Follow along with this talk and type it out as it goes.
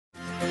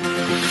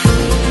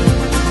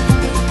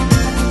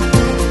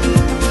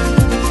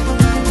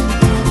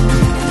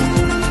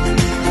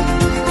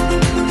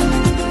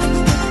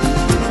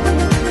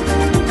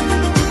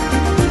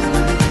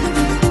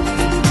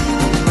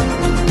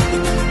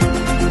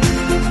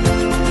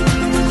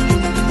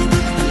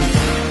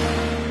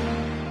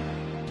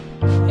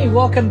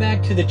Welcome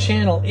back to the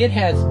channel. It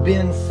has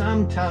been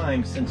some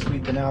time since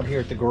we've been out here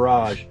at the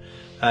garage.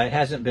 It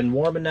hasn't been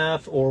warm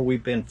enough, or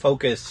we've been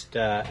focused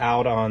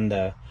out on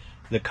the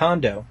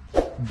condo.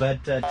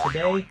 But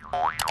today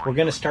we're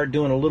going to start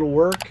doing a little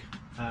work.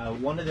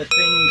 One of the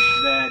things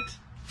that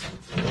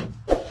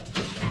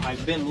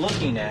I've been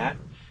looking at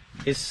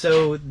is,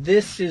 so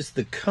this is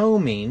the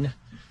coaming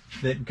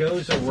that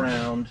goes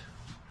around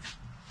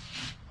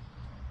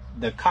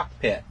the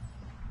cockpit.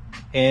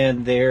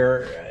 And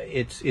there,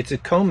 it's a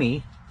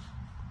coaming.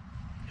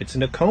 It's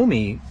an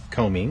Coaming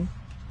coaming,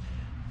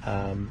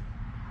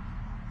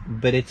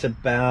 but it's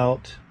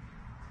about,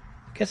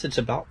 I guess it's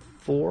about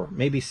 4,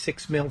 maybe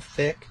 6 mil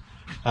thick.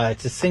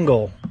 It's a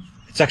single.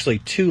 It's actually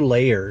 2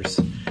 layers,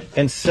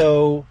 and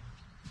so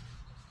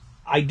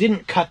I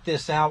didn't cut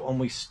this out when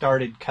we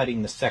started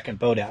cutting the second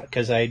boat out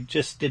because I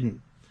just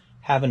didn't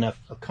have enough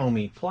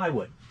coaming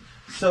plywood.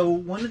 So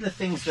one of the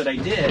things that I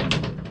did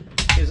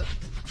is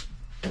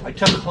I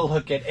took a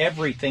look at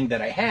everything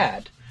that I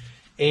had,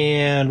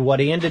 and what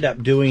I ended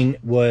up doing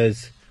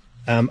was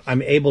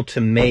I'm able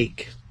to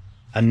make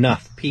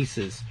enough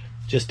pieces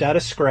just out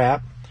of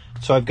scrap.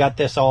 So I've got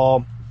this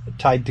all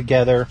tied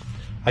together.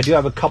 I do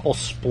have a couple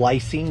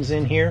splicings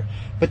in here,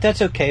 but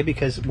that's okay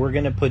because we're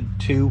going to put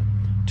two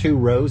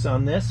rows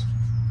on this,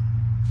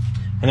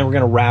 and then we're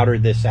going to router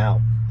this out.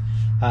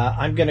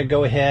 I'm going to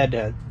go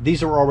ahead,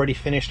 these are already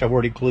finished. I've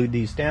already glued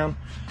these down.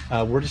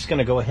 We're just going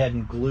to go ahead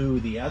and glue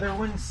the other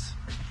ones.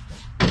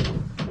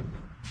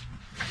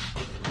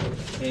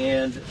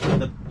 And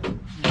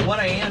what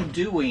I am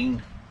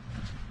doing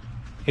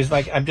is,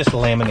 like, I'm just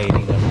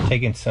laminating them,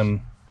 taking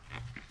some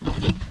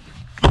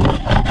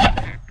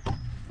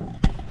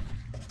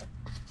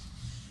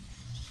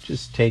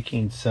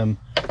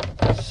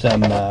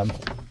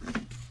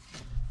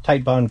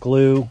Titebond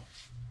glue,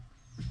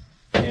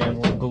 and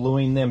we're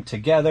gluing them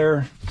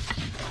together.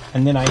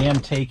 And then I am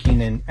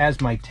taking, and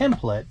as my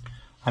template,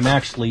 I'm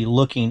actually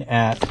looking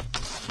at,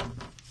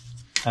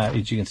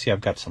 as you can see,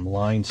 I've got some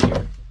lines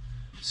here.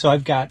 So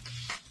I've got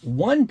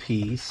one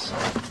piece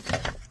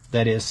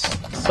that is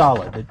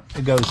solid.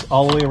 It goes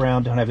all the way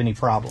around, don't have any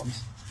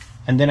problems.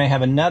 And then I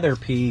have another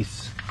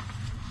piece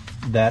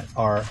that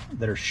are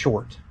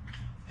short.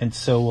 And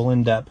so we'll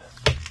end up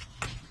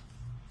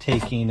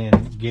taking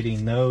and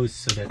getting those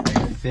so that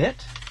they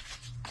fit.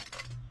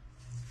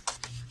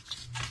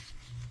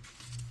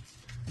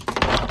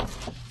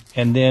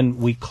 And then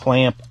we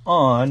clamp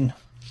on.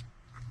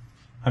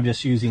 I'm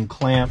just using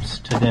clamps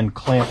to then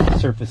clamp the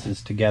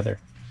surfaces together.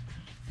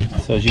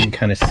 So as you can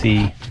kind of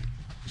see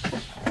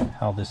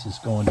how this is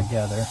going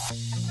together.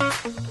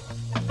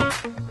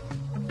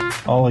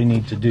 All I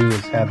need to do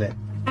is have it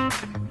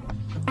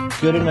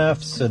good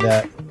enough so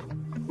that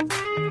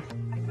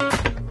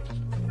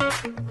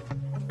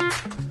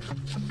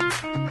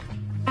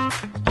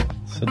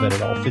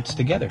it all fits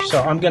together.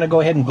 So I'm going to go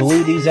ahead and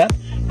glue these up,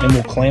 and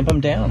we'll clamp them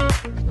down.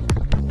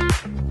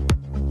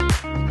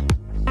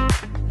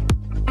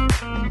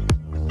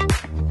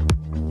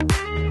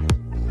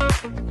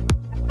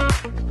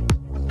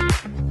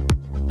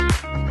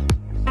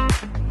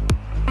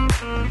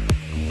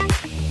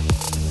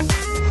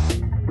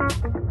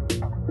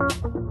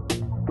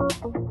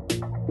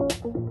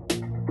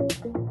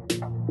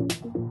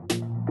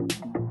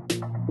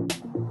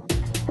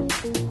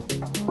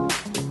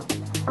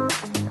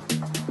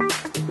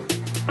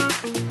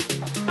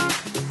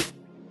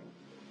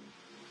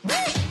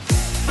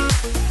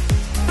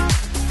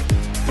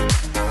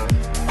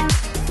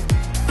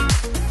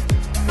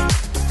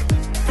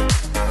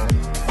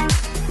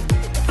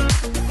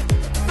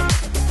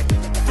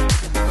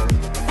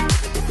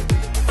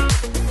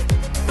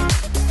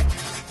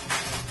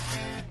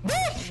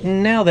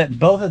 Now that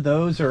both of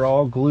those are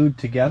all glued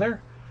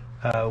together,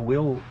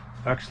 we'll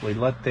actually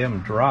let them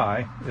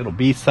dry. It'll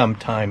be some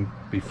time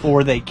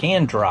before they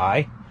can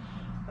dry,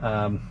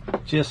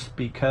 just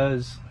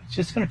because it's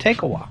just going to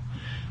take a while,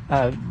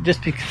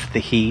 just because of the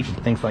heat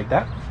and things like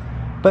that.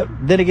 But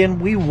then again,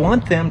 we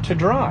want them to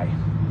dry.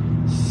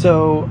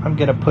 So I'm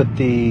going to put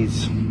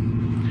these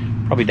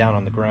probably down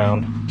on the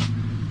ground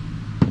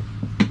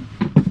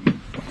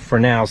for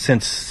now,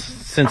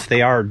 since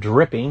they are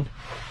dripping.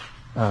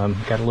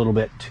 Got a little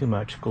bit too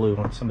much glue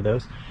on some of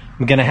those.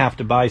 I'm gonna have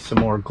to buy some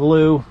more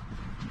glue,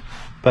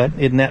 but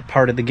isn't that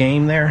part of the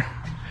game there?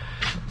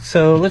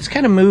 So let's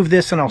kind of move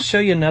this, and I'll show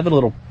you another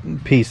little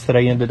piece that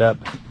I ended up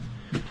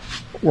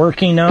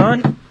working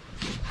on.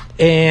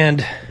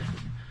 And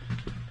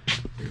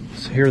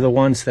so here are the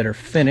ones that are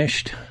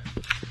finished.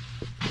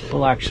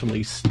 We'll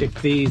actually stick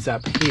these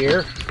up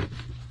here.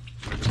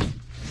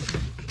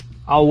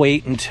 I'll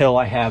wait until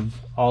I have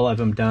all of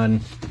them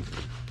done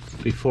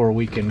before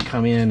we can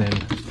come in and,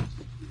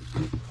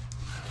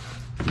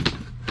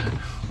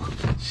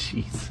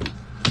 jeez,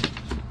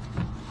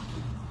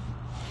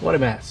 What a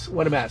mess.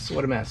 What a mess.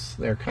 What a mess.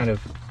 They're kind of...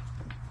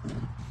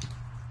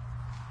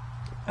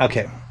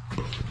 Okay.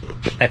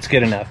 That's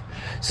good enough.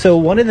 So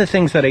one of the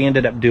things that I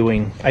ended up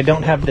doing, I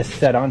don't have this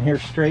set on here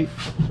straight,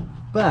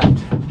 but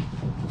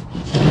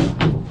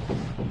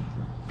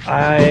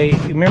I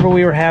remember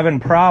we were having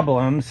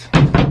problems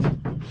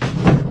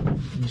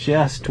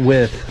just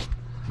with,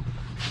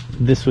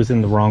 this was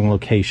in the wrong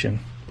location.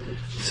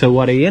 So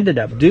what I ended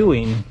up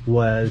doing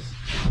was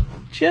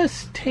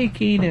just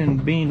taking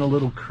and being a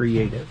little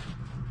creative.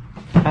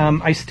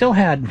 I still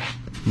had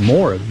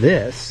more of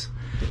this,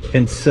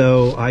 and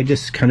so I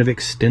just kind of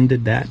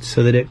extended that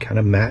so that it kind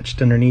of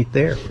matched underneath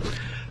there.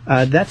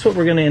 That's what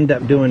we're going to end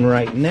up doing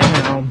right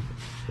now,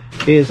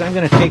 is I'm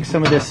going to take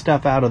some of this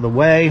stuff out of the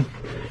way,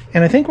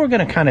 and I think we're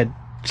going to kind of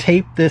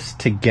tape this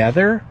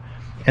together,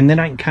 and then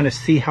I can kind of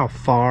see how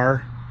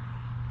far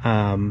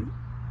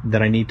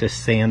that I need to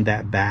sand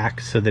that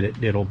back so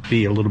that it'll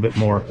be a little bit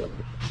more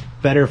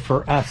better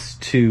for us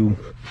to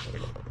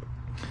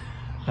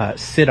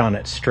sit on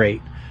it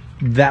straight.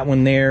 That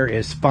one there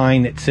is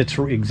fine. It sits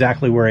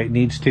exactly where it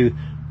needs to.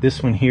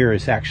 This one here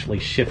is actually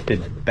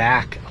shifted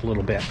back a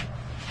little bit,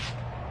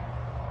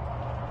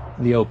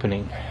 the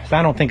opening. So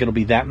I don't think it'll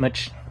be that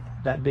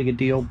big a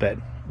deal, but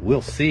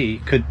we'll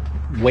see.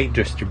 Weight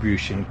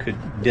distribution could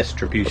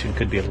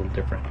be a little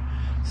different.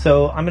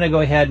 So I'm going to go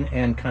ahead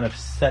and kind of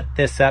set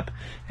this up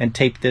and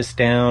tape this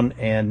down,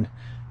 and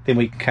then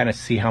we can kind of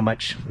see how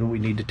much we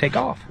need to take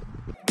off.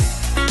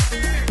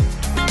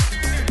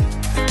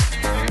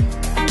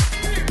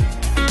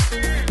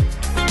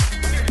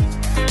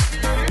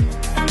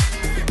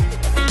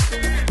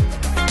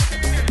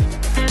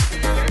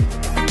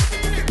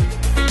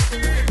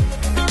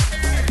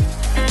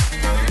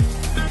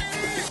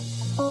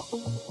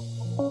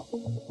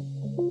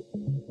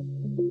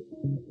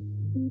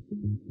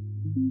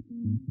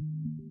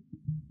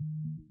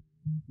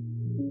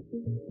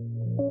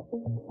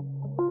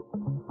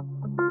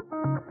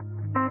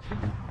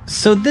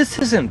 So this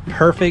isn't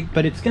perfect,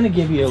 but it's going to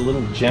give you a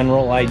little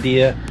general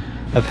idea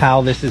of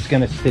how this is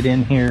going to sit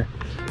in here.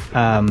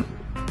 I'll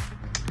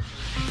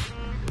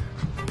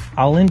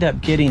end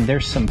up getting,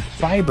 there's some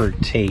fiber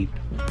tape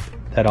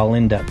that I'll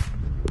end up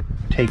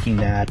taking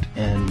that,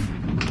 and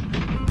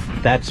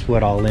that's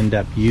what I'll end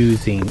up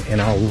using, and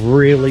I'll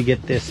really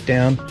get this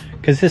down,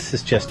 because this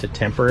is just a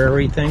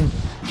temporary thing.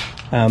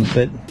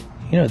 But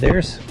you know,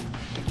 there's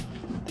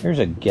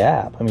a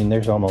gap. I mean,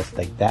 there's almost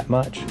like that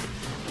much.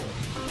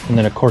 And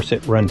then of course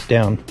it runs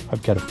down.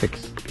 I've got to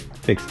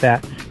fix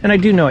that. And I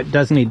do know it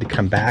does need to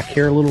come back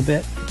here a little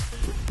bit,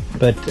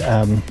 but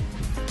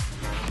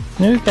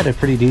you know, we've got a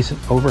pretty decent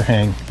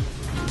overhang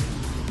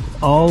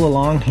all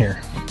along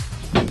here.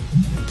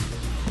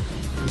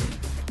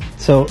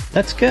 So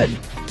that's good.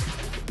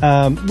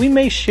 We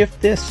may shift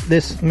this.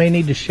 This may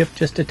need to shift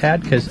just a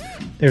tad because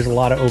there's a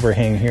lot of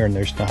overhang here and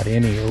there's not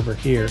any over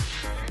here.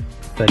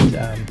 But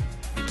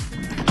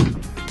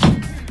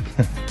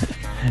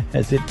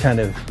as it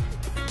kind of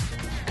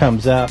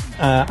comes up,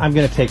 I'm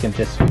going to take and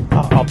just,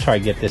 I'll try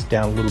to get this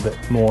down a little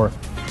bit more,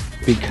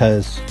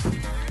 because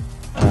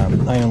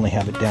I only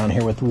have it down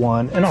here with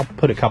one, and I'll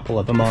put a couple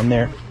of them on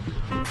there.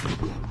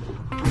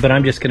 But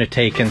I'm just going to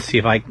take and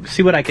see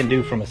what I can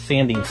do from a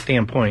sanding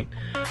standpoint,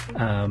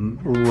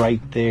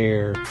 right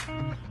there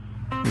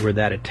where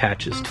that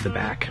attaches to the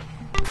back.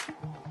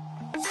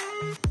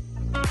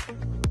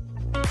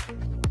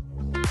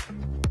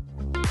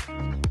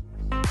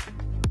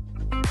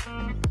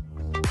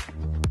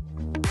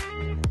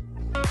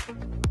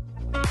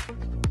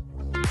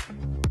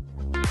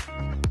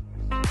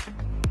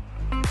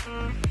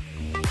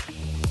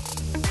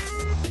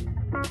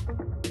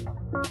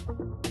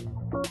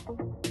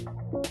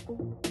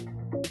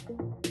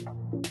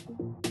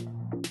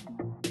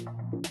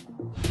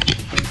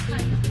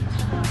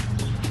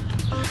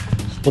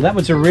 Well, that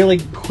was a really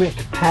quick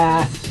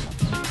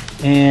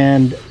pass,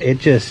 and it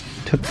just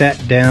took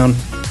that down.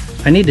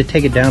 I need to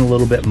take it down a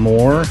little bit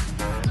more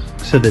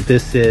so that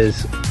this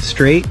is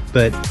straight,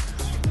 but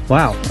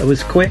wow, it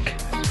was quick.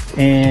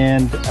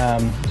 And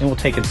then we'll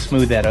take and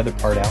smooth that other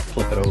part out,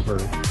 flip it over,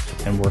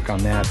 and work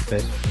on that.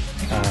 But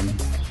I'm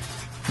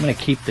going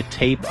to keep the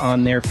tape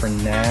on there for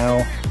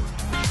now.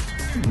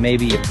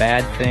 Maybe a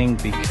bad thing,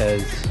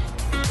 because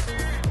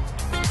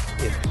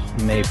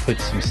it may put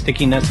some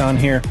stickiness on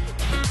here.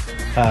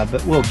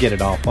 But we'll get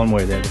it off one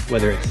way or the other,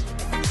 whether it's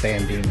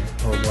sanding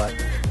or what.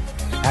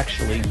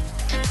 Actually,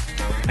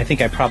 I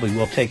think I probably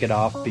will take it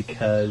off,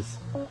 because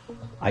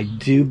I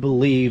do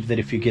believe that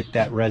if you get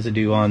that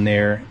residue on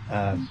there,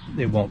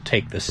 it won't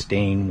take the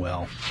stain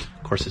well.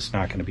 Of course, it's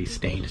not going to be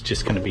stained. It's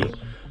just going to be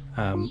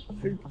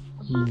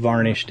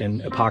varnished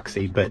and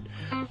epoxy, but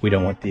we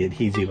don't want the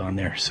adhesive on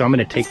there. So I'm going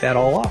to take that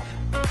all off.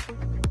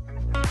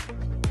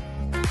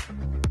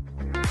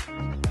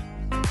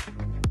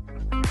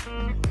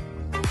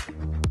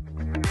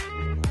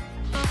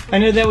 I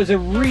know that was a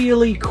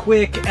really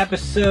quick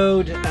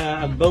episode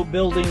of boat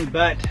building,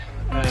 but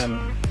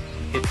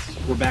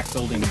we're back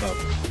building a boat.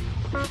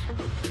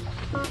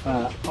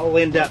 I'll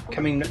end up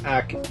coming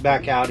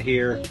back out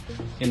here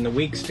in the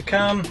weeks to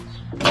come,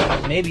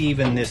 maybe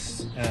even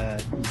this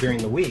during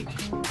the week.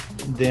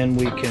 Then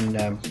we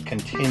can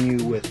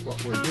continue with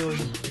what we're doing.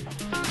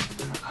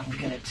 I'm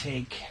going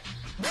to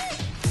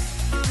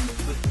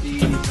put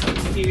these up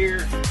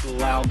here,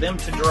 allow them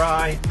to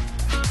dry.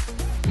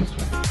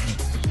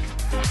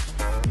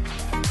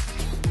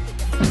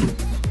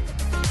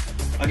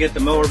 I'll get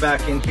the mower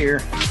back in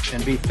here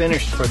and be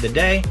finished for the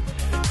day.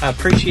 I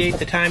appreciate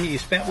the time that you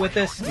spent with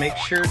us. Make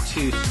sure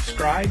to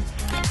subscribe,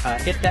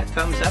 hit that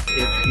thumbs up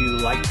if you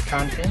like the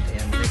content,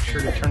 and make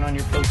sure to turn on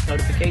your post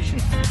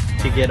notifications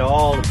to get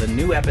all of the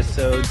new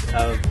episodes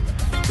of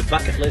the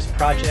Bucket List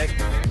Project,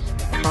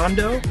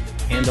 Condo,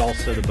 and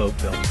also the boat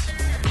builds.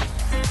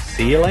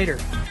 See you later.